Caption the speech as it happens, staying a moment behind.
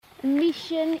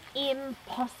Mission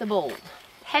impossible.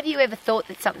 Have you ever thought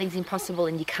that something's impossible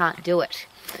and you can't do it?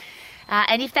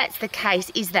 And if that's the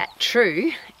case, is that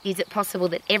true? Is it possible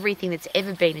that everything that's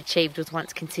ever been achieved was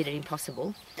once considered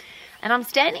impossible? And I'm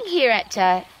standing here at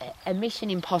a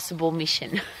Mission Impossible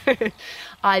mission.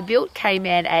 I built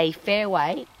Cayman a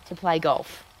fairway to play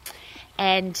golf.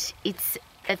 And it's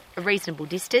a reasonable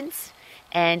distance.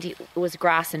 And it was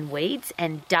grass and weeds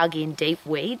and dug in deep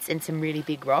weeds and some really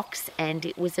big rocks. And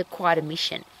it was quite a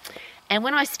mission. And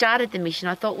when I started the mission,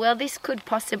 I thought, well, this could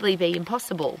possibly be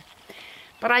impossible.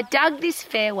 But I dug this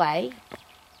fairway,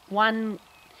 one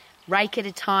rake at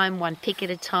a time, one pick at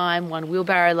a time, one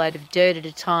wheelbarrow load of dirt at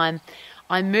a time.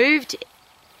 I moved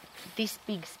this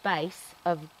big space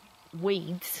of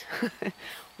weeds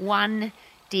one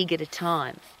dig at a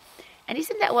time. And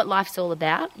isn't that what life's all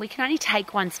about? We can only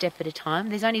take one step at a time.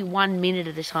 There's only 1 minute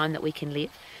at a time that we can live.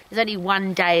 There's only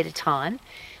one day at a time.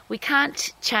 We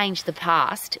can't change the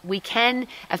past. We can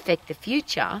affect the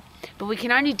future, but we can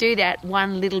only do that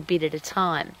one little bit at a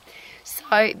time.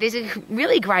 So there's a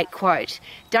really great quote,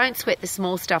 don't sweat the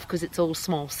small stuff because it's all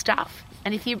small stuff.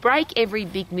 And if you break every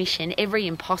big mission, every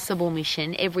impossible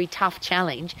mission, every tough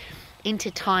challenge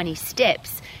into tiny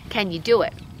steps, can you do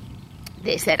it?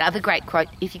 There's that other great quote,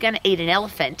 if you're going to eat an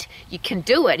elephant, you can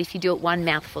do it if you do it one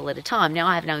mouthful at a time. Now,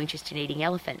 I have no interest in eating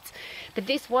elephants, but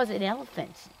this was an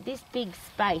elephant, this big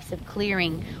space of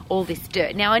clearing all this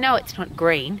dirt. Now, I know it's not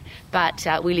green, but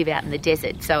we live out in the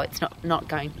desert, so it's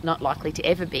not likely to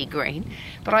ever be green.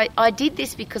 But I did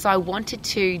this because I wanted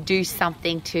to do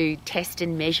something to test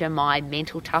and measure my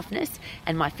mental toughness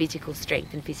and my physical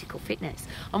strength and physical fitness.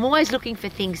 I'm always looking for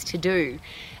things to do.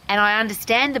 And I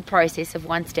understand the process of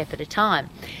one step at a time.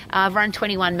 I've run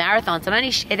 21 marathons, and I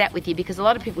only share that with you because a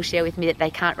lot of people share with me that they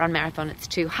can't run marathon, it's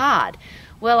too hard.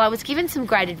 Well, I was given some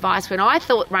great advice when I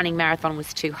thought running marathon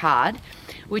was too hard,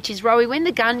 which is, Rowie, when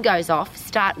the gun goes off,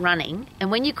 start running,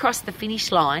 and when you cross the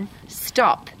finish line,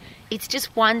 stop. It's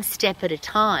just one step at a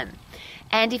time.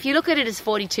 And if you look at it as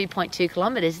 42.2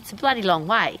 kilometres, it's a bloody long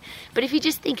way. But if you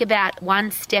just think about one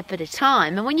step at a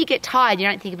time, and when you get tired, you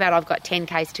don't think about, I've got 10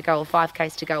 Ks to go or 5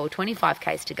 Ks to go or 25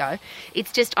 Ks to go.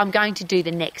 It's just, I'm going to do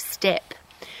the next step.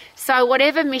 So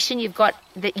whatever mission you've got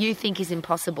that you think is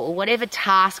impossible, whatever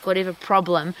task, whatever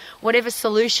problem, whatever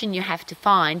solution you have to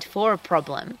find for a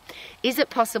problem, is it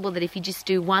possible that if you just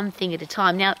do one thing at a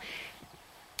time? Now,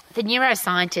 the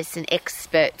neuroscientists and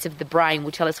experts of the brain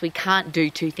will tell us we can't do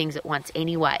two things at once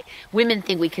anyway. Women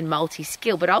think we can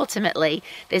multi-skill, but ultimately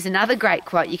there's another great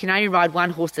quote, you can only ride one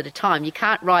horse at a time. You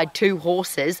can't ride two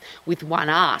horses with one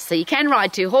ass. So you can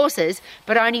ride two horses,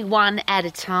 but only one at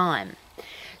a time.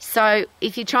 So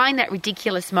if you're trying that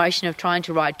ridiculous motion of trying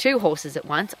to ride two horses at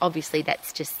once, obviously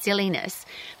that's just silliness.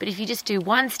 But if you just do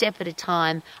one step at a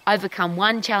time, overcome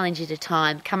one challenge at a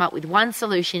time, come up with one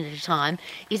solution at a time,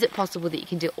 is it possible that you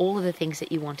can do all of the things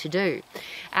that you want to do?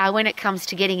 When it comes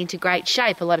to getting into great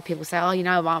shape, a lot of people say, oh, you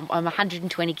know, I'm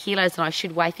 120 kilos and I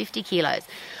should weigh 50 kilos.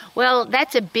 Well,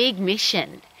 that's a big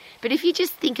mission. But if you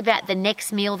just think about the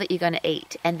next meal that you're going to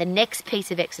eat and the next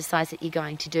piece of exercise that you're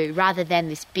going to do, rather than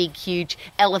this big, huge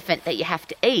elephant that you have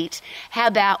to eat, how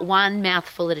about one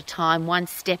mouthful at a time, one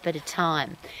step at a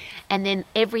time? And then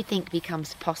everything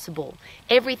becomes possible.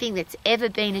 Everything that's ever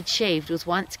been achieved was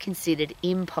once considered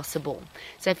impossible.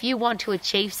 So if you want to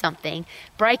achieve something,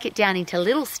 break it down into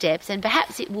little steps and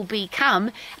perhaps it will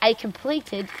become a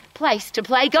completed place to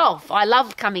play golf. I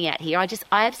love coming out here.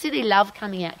 I absolutely love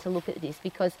coming out to look at this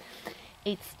because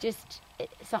it's just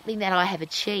something that I have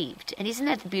achieved. And isn't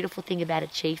that the beautiful thing about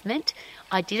achievement?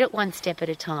 I did it one step at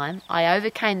a time. I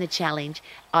overcame the challenge.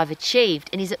 I've achieved.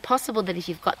 And is it possible that if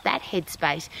you've got that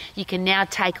headspace, you can now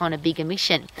take on a bigger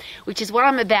mission, which is what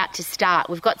I'm about to start.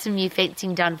 We've got some new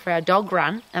fencing done for our dog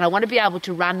run, and I want to be able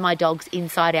to run my dogs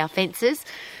inside our fences.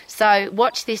 So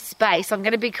watch this space. I'm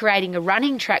going to be creating a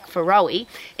running track for Rowie.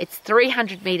 It's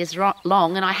 300 metres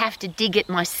long, and I have to dig it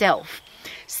myself.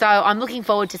 So I'm looking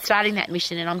forward to starting that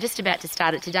mission, and I'm just about to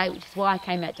start it today, which is why I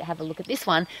came out to have a look at this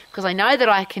one, because I know that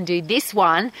I can do this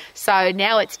one. So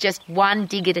now it's just one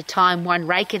dig at a time, one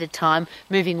rake at a time,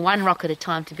 moving one rock at a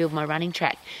time to build my running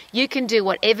track. You can do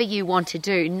whatever you want to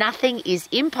do. Nothing is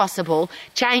impossible.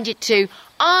 Change it to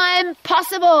I'm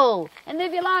possible and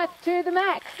live your life to the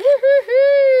max.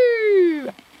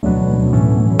 Woo-hoo-hoo!